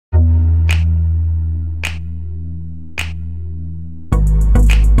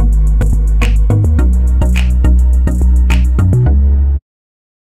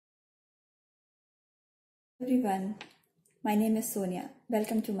everyone, my name is Sonia.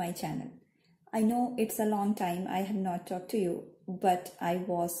 Welcome to my channel. I know it's a long time I have not talked to you, but I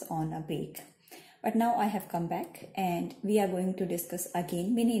was on a break. But now I have come back and we are going to discuss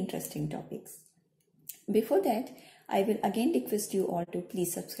again many interesting topics. Before that, I will again request you all to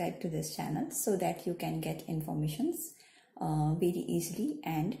please subscribe to this channel so that you can get informations very easily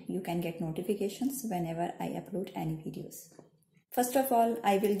and you can get notifications whenever I upload any videos. First of all,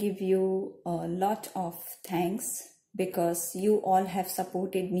 I will give you a lot of thanks because you all have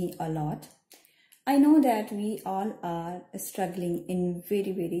supported me a lot. I know that we all are struggling in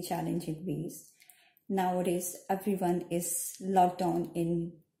very challenging ways. Nowadays, everyone is locked down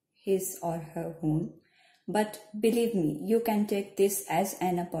in his or her home. But believe me, you can take this as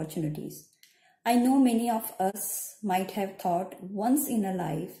an opportunity. I know many of us might have thought once in a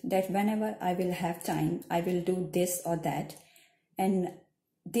life that whenever I will have time, I will do this or that. And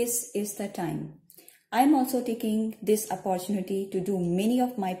this is the time. I'm also taking this opportunity to do many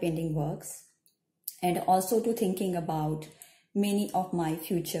of my pending works and also to thinking about many of my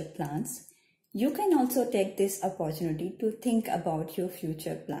future plans. You can also take this opportunity to think about your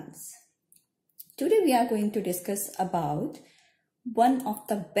future plans. Today we are going to discuss about one of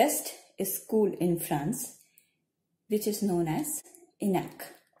the best school in France, which is known as ENAC,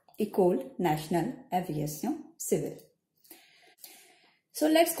 Ecole Nationale Aviation Civile. So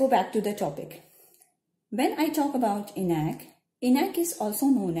let's go back to the topic. When I talk about ENAC, ENAC is also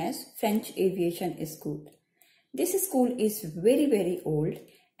known as French Aviation School. This school is very old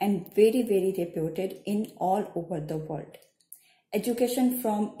and very reputed in all over the world. Education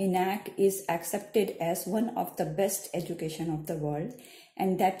from ENAC is accepted as one of the best education of the world,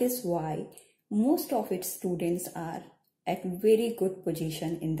 and that is why most of its students are at very good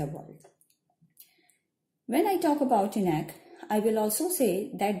position in the world. When I talk about ENAC, I will also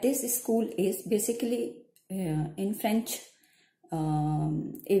say that this school is basically in French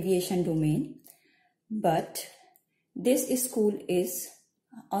aviation domain, but this school is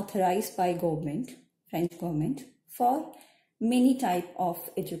authorized by French government for many type of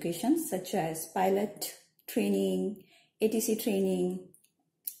education such as pilot training, ATC training,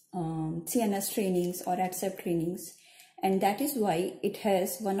 CNS trainings or ATM trainings, and that is why it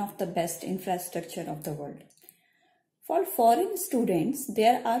has one of the best infrastructure of the world. For foreign students,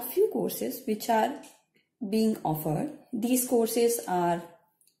 there are few courses which are being offered. These courses are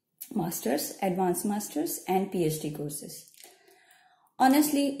masters, advanced masters and PhD courses.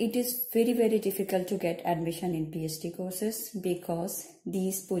 Honestly, it is very difficult to get admission in PhD courses because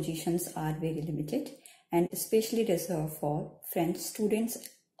these positions are very limited and especially reserved for French students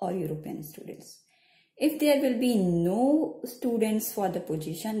or European students. If there will be no students for the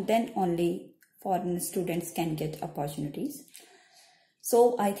position, then only foreign students can get opportunities.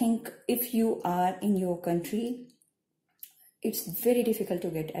 So I think if you are in your country, it's very difficult to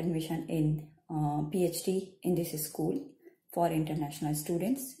get admission in PhD in this school for international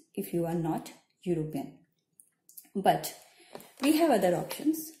students if you are not European. But we have other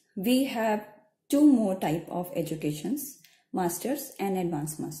options. We have two more type of educations, masters and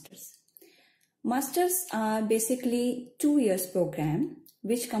advanced masters. Masters are basically 2 years program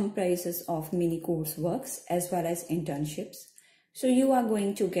which comprises of many courseworks as well as internships. So you are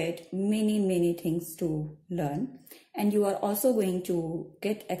going to get many things to learn, and you are also going to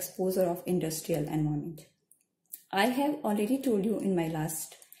get exposure of industrial environment. I have already told you in my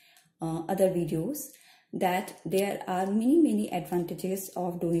last other videos that there are many advantages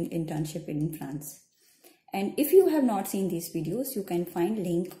of doing internship in France. And if you have not seen these videos, you can find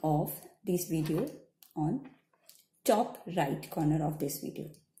link of this video on top right corner of this video.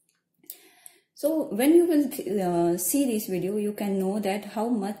 So when you will see this video, you can know that how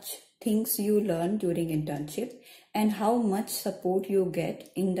much things you learn during internship and how much support you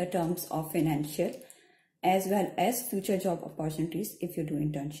get in the terms of financial as well as future job opportunities if you do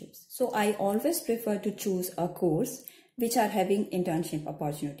internships. So I always prefer to choose a course which are having internship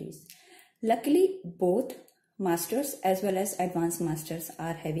opportunities. Luckily, both masters as well as advanced masters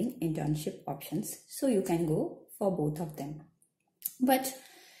are having internship options, so you can go for both of them. But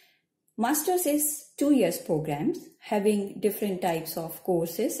masters is 2 years programs having different types of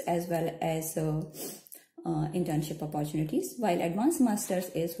courses as well as internship opportunities, while advanced masters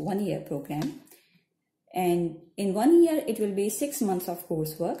is 1 year program, and in 1 year it will be 6 months of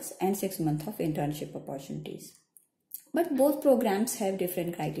coursework and 6 months of internship opportunities. But both programs have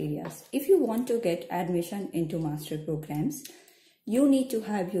different criteria. If you want to get admission into master programs, you need to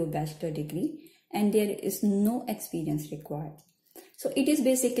have your bachelor degree and there is no experience required. So it is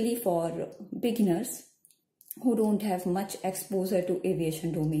basically for beginners who don't have much exposure to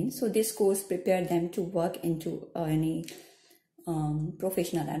aviation domain. So this course prepare them to work into any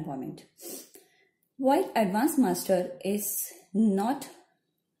professional environment. While Advanced Master is not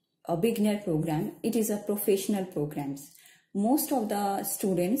a beginner program, it is a professional program. Most of the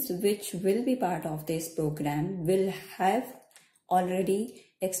students which will be part of this program will have already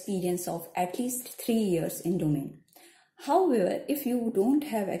experience of at least 3 years in domain. However, if you don't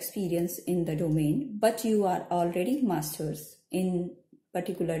have experience in the domain, but you are already masters in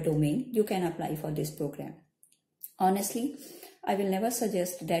particular domain, you can apply for this program. Honestly, I will never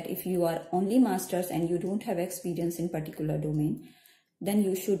suggest that if you are only masters and you don't have experience in particular domain, then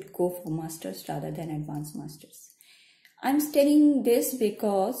you should go for masters rather than advanced masters. I'm telling this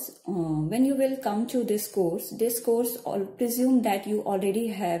because when you will come to this course all presume that you already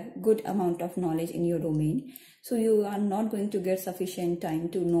have good amount of knowledge in your domain. So you are not going to get sufficient time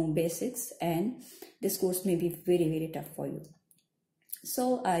to know basics, and this course may be very, very tough for you.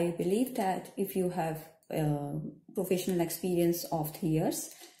 So I believe that if you have professional experience of 3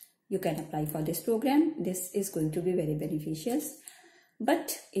 years, you can apply for this program. This is going to be very beneficial.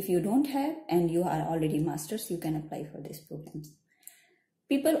 But if you don't have and you are already masters, you can apply for these programs.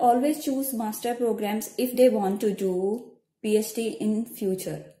 People always choose master programs if they want to do PhD in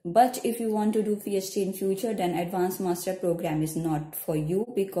future. But if you want to do PhD in future, then advanced master program is not for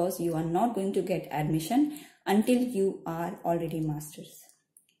you, because you are not going to get admission until you are already masters.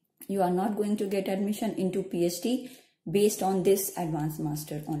 You are not going to get admission into PhD based on this advanced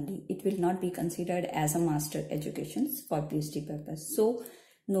master only. It will not be considered as a master education for PhD purpose. So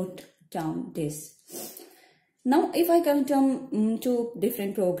note down this. Now, if I come to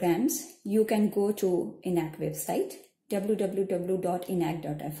different programs, you can go to ENAC website,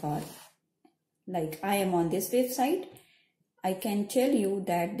 www.enac.fr. Like I am on this website, I can tell you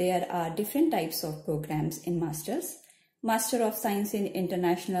that there are different types of programs in masters. Master of Science in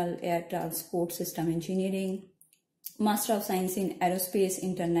International Air Transport System Engineering, Master of Science in Aerospace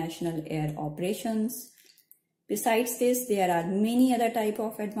International Air Operations. Besides this, there are many other type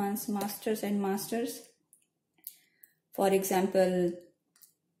of advanced masters and masters. For example,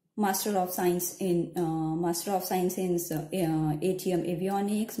 Master of Science in ATM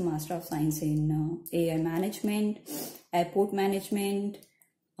Avionics, Master of Science in AI Management, Airport Management,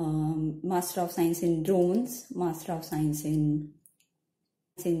 Master of Science in Drones, Master of Science in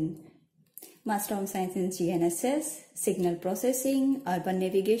GNSS, Signal Processing, Urban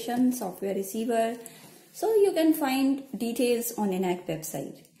Navigation, Software Receiver. So you can find details on ENAC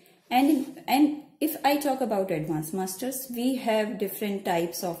website. And if I talk about advanced masters, we have different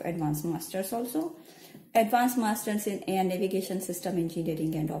types of advanced masters also. Advanced masters in Air Navigation System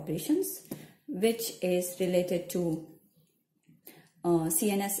Engineering and Operations, which is related to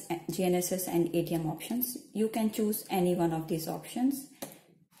CNS, GNSS and ATM options. You can choose any one of these options.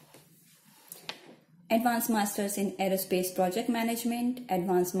 Advanced Masters in Aerospace Project Management,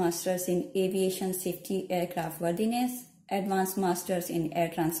 Advanced Masters in Aviation Safety Aircraft Worthiness, Advanced Masters in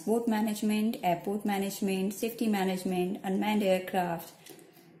Air Transport Management, Airport Management, Safety Management, Unmanned Aircraft,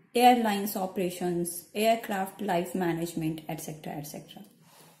 Airlines Operations, Aircraft Life Management, etc. etc.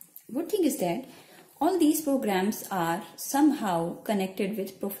 Good thing is that all these programs are somehow connected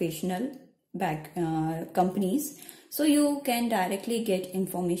with professional companies. So you can directly get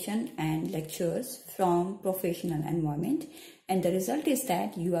information and lectures from professional environment, and the result is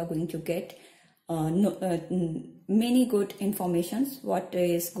that you are going to get many good informations what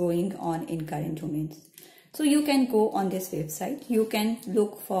is going on in current domains. So you can go on this website, you can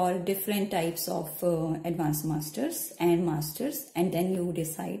look for different types of advanced masters, and then you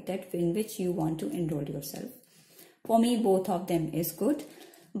decide that in which you want to enroll yourself. For me, both of them is good.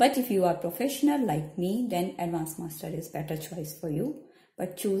 But if you are professional like me, then advanced master is better choice for you.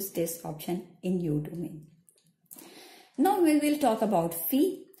 But choose this option in your domain. Now we will talk about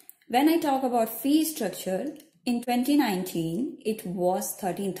fee. When I talk about fee structure, in 2019, it was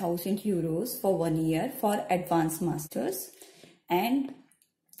 13,000 euros for 1 year for advanced masters. And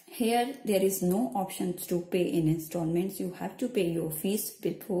here there is no option to pay in installments. You have to pay your fees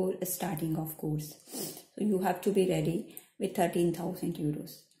before starting of course. So you have to be ready with 13,000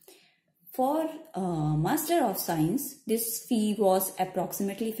 euros. For Master of Science, this fee was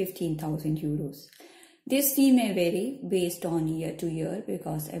approximately 15,000 euros. This fee may vary based on year to year,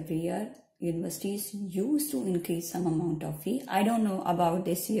 because every year universities used to increase some amount of fee. I don't know about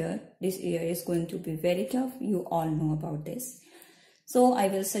this year. This year is going to be very tough. You all know about this. So I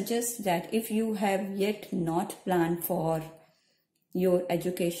will suggest that if you have yet not planned for your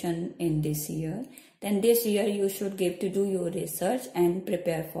education in this year, then this year you should do your research and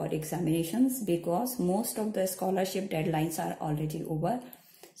prepare for examinations, because most of the scholarship deadlines are already over.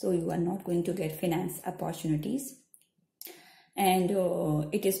 So you are not going to get finance opportunities, and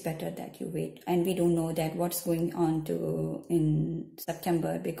it is better that you wait. And we don't know that what's going on in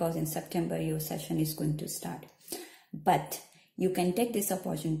September, because in September your session is going to start. But you can take these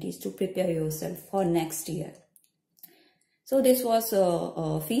opportunities to prepare yourself for next year. So this was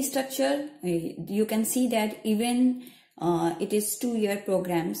a fee structure. You can see that even it is 2-year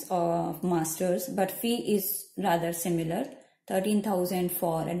programs of masters, but fee is rather similar. 13,000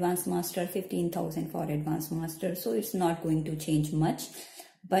 for advanced master, 15,000 for advanced master. So it's not going to change much.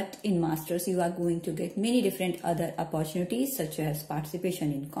 But in masters, you are going to get many different other opportunities, such as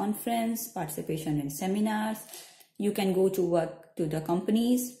participation in conference, participation in seminars. You can go to work to the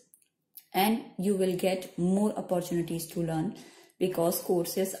companies, and you will get more opportunities to learn, because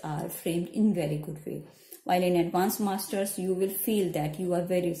courses are framed in very good way. While in advanced masters, you will feel that you are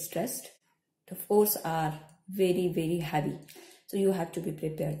very stressed. The courses are very heavy. So you have to be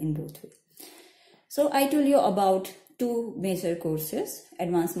prepared in both ways. So I told you about 2 major courses,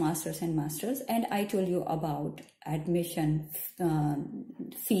 advanced masters and masters, and I told you about admission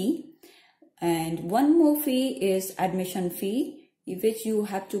fee. And one more fee is admission fee, which you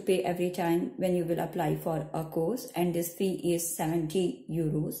have to pay every time when you will apply for a course, and this fee is 70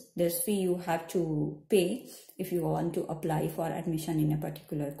 euros. This fee you have to pay if you want to apply for admission in a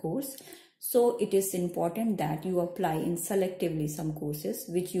particular course. So it is important that you apply in selectively some courses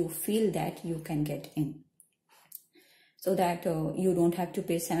which you feel that you can get in, so that you don't have to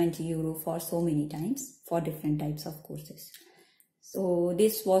pay 70 euro for so many times for different types of courses. So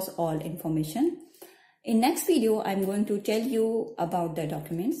this was all information. In next video, I'm going to tell you about the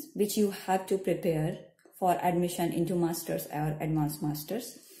documents which you have to prepare for admission into masters or advanced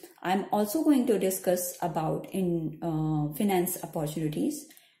masters. I'm also going to discuss about finance opportunities.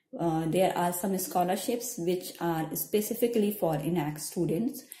 There are some scholarships which are specifically for ENAC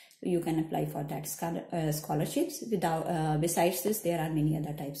students. You can apply for that scholarships. Besides this, there are many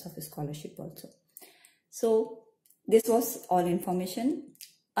other types of scholarship also. So this was all information.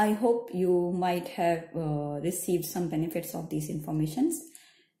 I hope you might have received some benefits of these informations.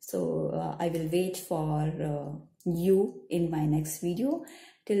 So I will wait for you in my next video.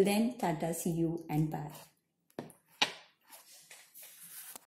 Till then, Tata, see you and bye.